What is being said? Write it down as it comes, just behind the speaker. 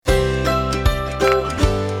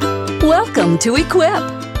Welcome to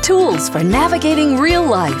Equip, tools for navigating real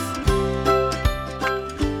life.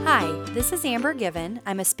 Hi, this is Amber Given.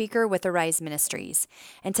 I'm a speaker with Arise Ministries,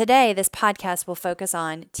 and today this podcast will focus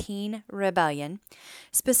on teen rebellion.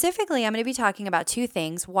 Specifically, I'm going to be talking about two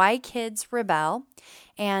things: why kids rebel,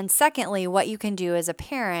 and secondly, what you can do as a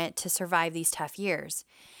parent to survive these tough years.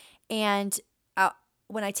 And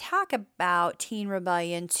when I talk about teen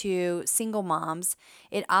rebellion to single moms,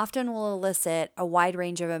 it often will elicit a wide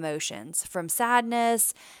range of emotions, from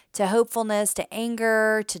sadness to hopefulness to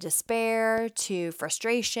anger to despair to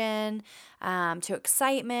frustration to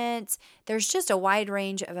excitement. There's just a wide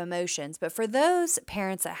range of emotions. But for those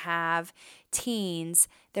parents that have teens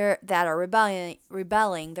that are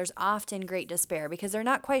rebelling, there's often great despair because they're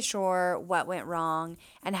not quite sure what went wrong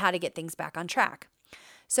and how to get things back on track.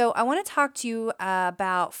 So I want to talk to you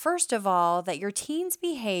about, first of all, that your teen's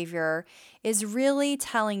behavior is really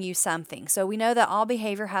telling you something. So we know that all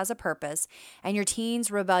behavior has a purpose, and your teen's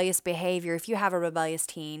rebellious behavior, if you have a rebellious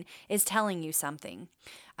teen, is telling you something.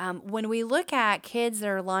 When we look at kids that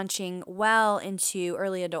are launching well into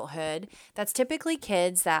early adulthood, that's typically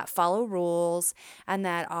kids that follow rules and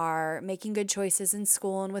that are making good choices in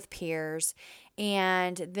school and with peers,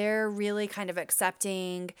 and they're really kind of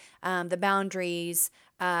accepting the boundaries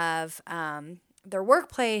of their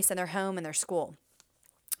workplace and their home and their school.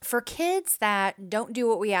 For kids that don't do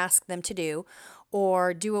what we ask them to do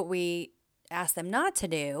or do what we ask them not to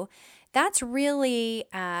do, that's really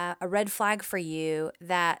a red flag for you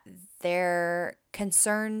that they're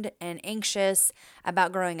concerned and anxious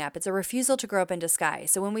about growing up. It's a refusal to grow up in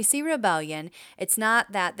disguise. So when we see rebellion, it's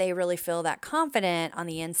not that they really feel that confident on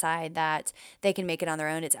the inside that they can make it on their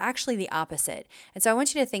own. It's actually the opposite. And so I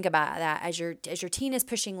want you to think about that as your teen is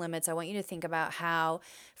pushing limits. I want you to think about how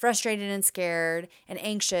frustrated and scared and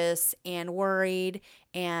anxious and worried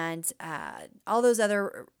and all those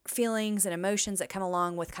other feelings and emotions that come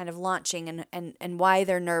along with kind of launching and why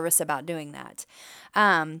they're nervous about doing that.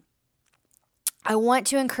 I want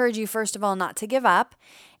to encourage you, first of all, not to give up.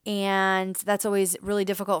 And that's always really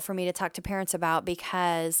difficult for me to talk to parents about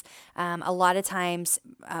because a lot of times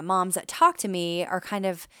moms that talk to me are kind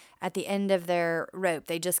of at the end of their rope.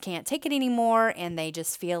 They just can't take it anymore, and they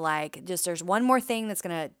just feel like there's one more thing that's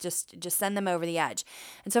going to just send them over the edge.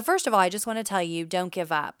 And so first of all, I just want to tell you, don't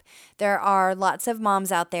give up. There are lots of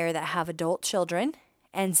moms out there that have adult children.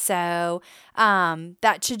 And so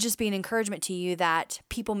that should just be an encouragement to you that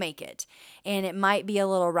people make it. And it might be a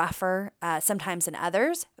little rougher sometimes than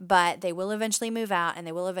others, but they will eventually move out and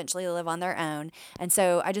they will eventually live on their own. And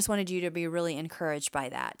so I just wanted you to be really encouraged by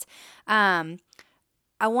that.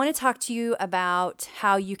 I want to talk to you about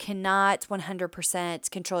how you cannot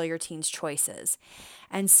 100% control your teen's choices.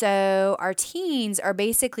 And so our teens are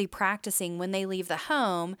basically practicing when they leave the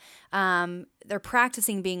home, they're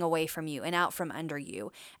practicing being away from you and out from under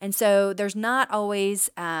you. And so there's not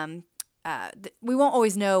always, we won't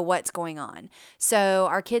always know what's going on. So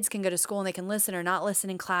our kids can go to school and they can listen or not listen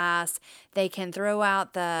in class. They can throw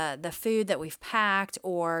out the food that we've packed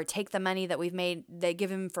or take the money that we've made. They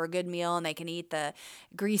give them for a good meal and they can eat the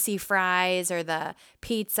greasy fries or the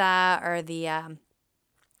pizza or the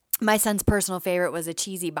my son's personal favorite was a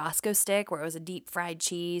cheesy Bosco stick where it was a deep fried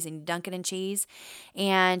cheese and dunk it in cheese.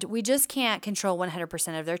 And we just can't control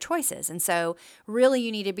 100% of their choices. And so really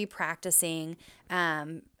you need to be practicing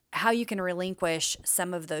how you can relinquish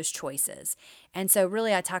some of those choices. And so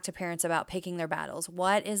really I talk to parents about picking their battles.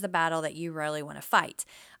 What is the battle that you really want to fight?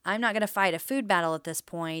 I'm not going to fight a food battle at this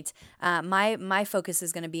point. My focus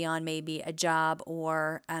is going to be on maybe a job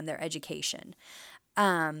or their education.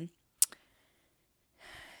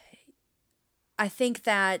 I think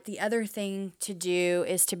that the other thing to do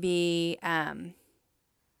is to be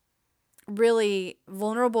really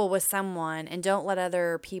vulnerable with someone and don't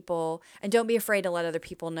be afraid to let other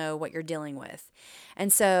people know what you're dealing with.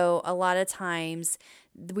 And so a lot of times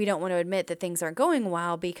we don't want to admit that things aren't going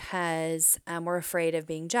well because we're afraid of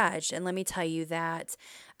being judged. And let me tell you that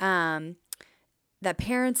that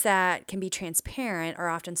parents that can be transparent are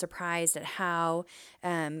often surprised at how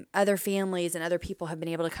other families and other people have been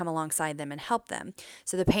able to come alongside them and help them.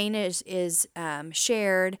 So the pain is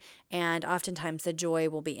shared, and oftentimes the joy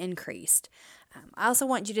will be increased. I also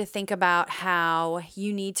want you to think about how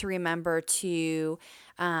you need to remember to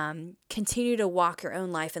continue to walk your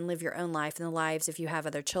own life and live your own life and the lives, if you have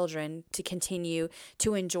other children, to continue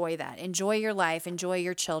to enjoy that. Enjoy your life, enjoy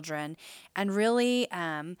your children, and really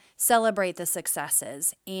celebrate the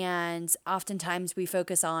successes. And oftentimes we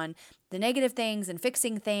focus on the negative things and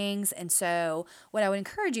fixing things. And so what I would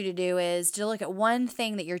encourage you to do is to look at one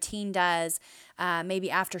thing that your teen does maybe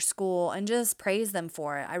after school and just praise them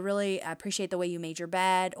for it. I really appreciate the way you made your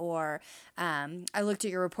bed, or I looked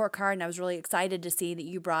at your report card and I was really excited to see that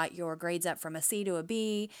you brought your grades up from a C to a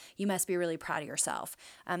B. You must be really proud of yourself.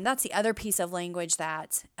 That's the other piece of language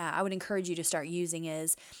that I would encourage you to start using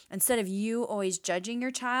is, instead of you always judging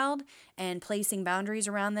your child and placing boundaries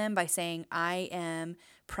around them by saying, I am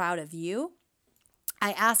proud of you,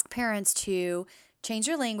 I ask parents to change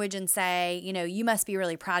your language and say, you must be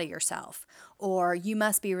really proud of yourself, or you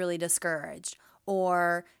must be really discouraged,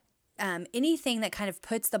 or anything that kind of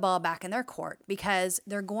puts the ball back in their court, because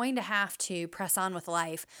they're going to have to press on with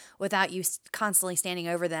life without you constantly standing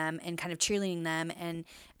over them and kind of cheerleading them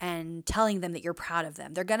and telling them that you're proud of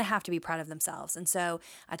them. They're going to have to be proud of themselves. And so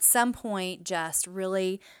at some point, just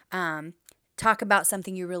really talk about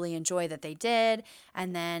something you really enjoy that they did.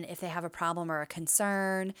 And then if they have a problem or a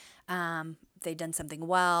concern, they've done something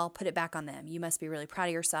well, put it back on them. You must be really proud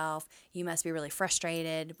of yourself. You must be really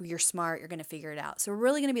frustrated. You're smart. You're going to figure it out. So we're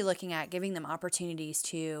really going to be looking at giving them opportunities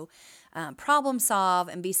to problem solve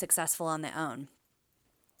and be successful on their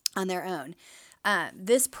own.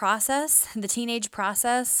 This process, the teenage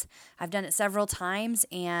process, I've done it several times,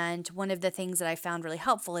 and one of the things that I found really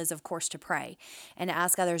helpful is, of course, to pray and to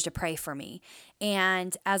ask others to pray for me.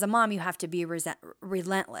 And as a mom, you have to be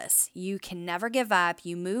relentless. You can never give up.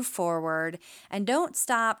 You move forward and don't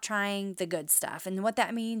stop trying the good stuff. And what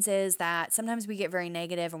that means is that sometimes we get very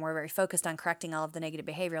negative and we're very focused on correcting all of the negative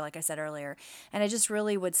behavior, like I said earlier. And I just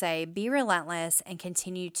really would say be relentless and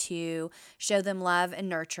continue to show them love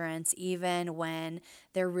and nurturance even when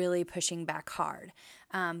they're really pushing back hard.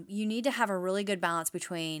 You need to have a really good balance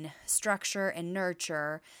between structure and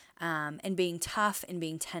nurture, and being tough and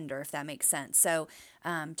being tender, if that makes sense. So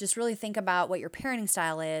just really think about what your parenting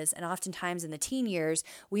style is. And oftentimes in the teen years,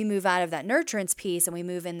 we move out of that nurturance piece and we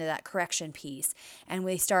move into that correction piece. And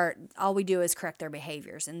all we do is correct their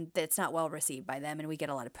behaviors, and it's not well received by them, and we get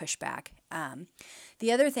a lot of pushback.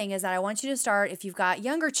 The other thing is that I want you to start, if you've got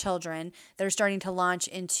younger children that are starting to launch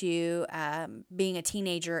into being a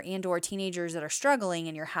teenager and or teenagers that are struggling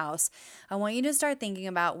in your house, I want you to start thinking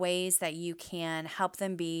about ways that you can help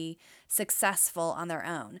them be successful on their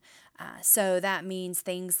own. So that means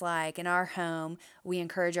things like in our home, we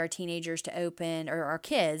encourage our teenagers to open, or our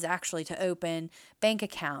kids actually to open bank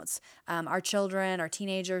accounts. Our children, our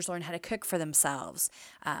teenagers learn how to cook for themselves.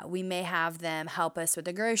 We may have them help us with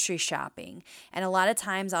the grocery shopping. And a lot of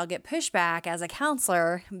times I'll get pushback as a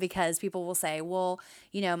counselor because people will say, well,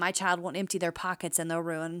 my child won't empty their pockets and they'll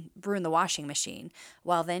ruin the washing machine.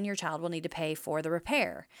 Well, then your child will need to pay for the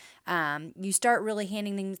repair. You start really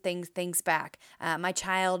handing things back. My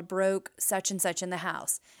child broke such and such in the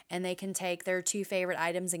house, and they can take their 2 favorite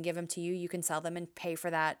items and give them to you. You can sell them and pay for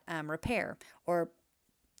that repair or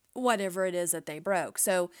whatever it is that they broke.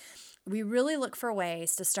 So we really look for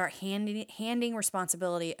ways to start handing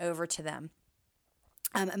responsibility over to them.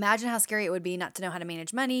 Imagine how scary it would be not to know how to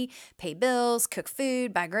manage money, pay bills, cook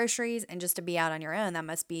food, buy groceries, and just to be out on your own. That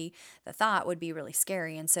must be, the thought would be really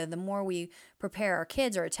scary. And so the more we prepare our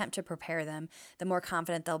kids or attempt to prepare them, the more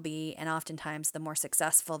confident they'll be, and oftentimes the more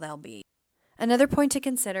successful they'll be. Another point to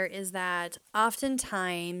consider is that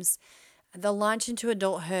oftentimes the launch into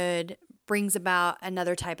adulthood brings about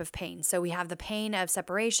another type of pain. So we have the pain of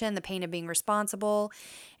separation, the pain of being responsible,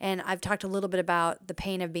 and I've talked a little bit about the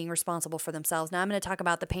pain of being responsible for themselves. Now I'm going to talk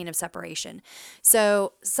about the pain of separation.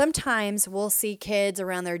 So sometimes we'll see kids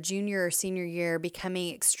around their junior or senior year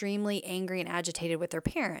becoming extremely angry and agitated with their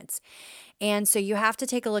parents. And so you have to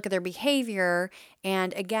take a look at their behavior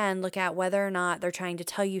and, again, look at whether or not they're trying to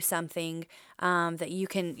tell you something that you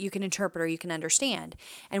can interpret or you can understand.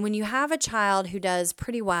 And when you have a child who does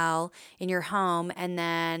pretty well in your home and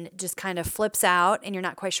then just kind of flips out and you're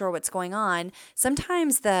not quite sure what's going on,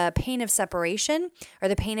 sometimes the pain of separation or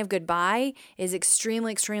the pain of goodbye is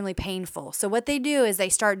extremely, extremely painful. So what they do is they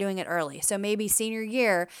start doing it early. So maybe senior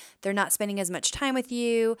year, they're not spending as much time with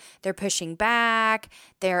you, they're pushing back,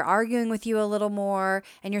 they're arguing with you a little more,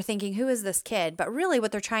 and you're thinking, who is this kid? But really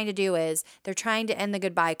what they're trying to do is they're trying to end the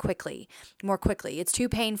goodbye more quickly. It's too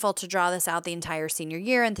painful to draw this out the entire senior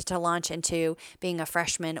year and to launch into being a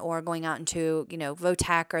freshman or going out into,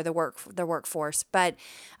 VOTAC or the workforce. But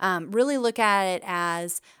really look at it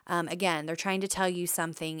as, again, they're trying to tell you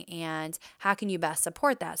something, and how can you best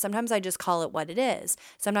support that? Sometimes I just call it what it is.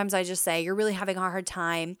 Sometimes I just say, you're really having a hard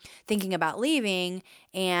time thinking about leaving,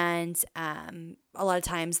 and a lot of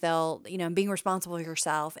times they'll, being responsible for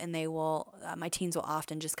yourself, and they will, my teens will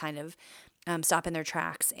often just kind of stop in their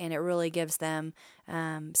tracks, and it really gives them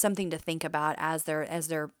something to think about as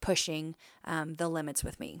they're pushing the limits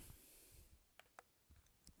with me.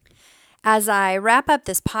 As I wrap up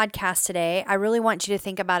this podcast today, I really want you to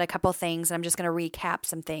think about a couple things, and I'm just going to recap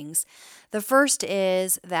some things. The first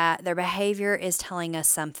is that their behavior is telling us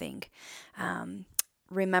something.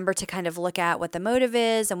 Remember to kind of look at what the motive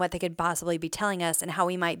is and what they could possibly be telling us, and how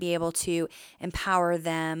we might be able to empower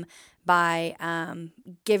them by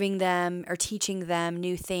giving them or teaching them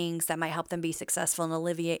new things that might help them be successful and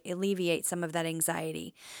alleviate some of that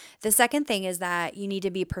anxiety. The second thing is that you need to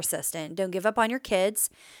be persistent. Don't give up on your kids.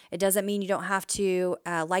 It doesn't mean you don't have to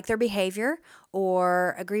like their behavior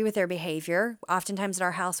or agree with their behavior. Oftentimes in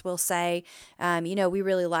our house, we'll say, we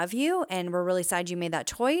really love you and we're really sad you made that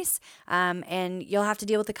choice, and you'll have to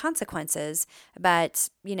deal with the consequences. But,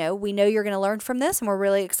 we know you're going to learn from this, and we're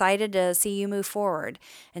really excited to see you move forward.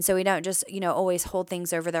 And so we don't just, always hold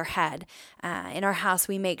things over their head. In our house,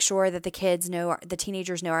 we make sure that the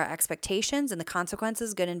teenagers know our expectations and the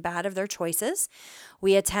consequences, good and bad, of their choices.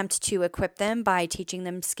 We attempt to equip them by teaching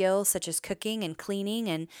them skills such as cooking and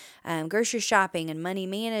cleaning and grocery shopping and money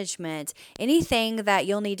management. Anything that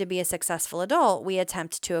you'll need to be a successful adult, we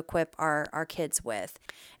attempt to equip our kids with.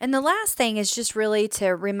 And the last thing is just really to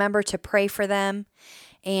remember to pray for them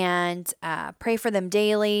and pray for them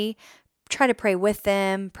daily. Try to pray with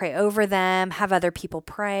them, pray over them, have other people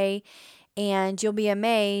pray, and you'll be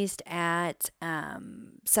amazed at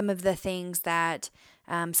some of the things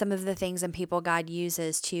and people God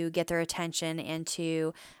uses to get their attention and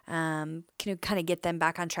to kind of get them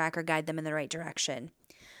back on track or guide them in the right direction.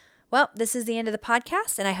 Well, this is the end of the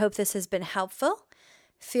podcast, and I hope this has been helpful.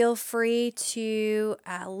 Feel free to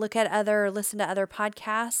listen to other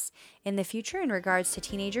podcasts in the future in regards to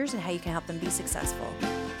teenagers and how you can help them be successful.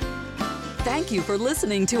 Thank you for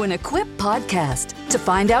listening to an Equip podcast. To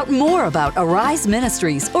find out more about Arise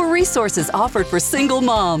Ministries or resources offered for single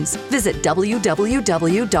moms, visit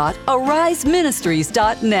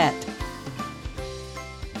www.ariseministries.net.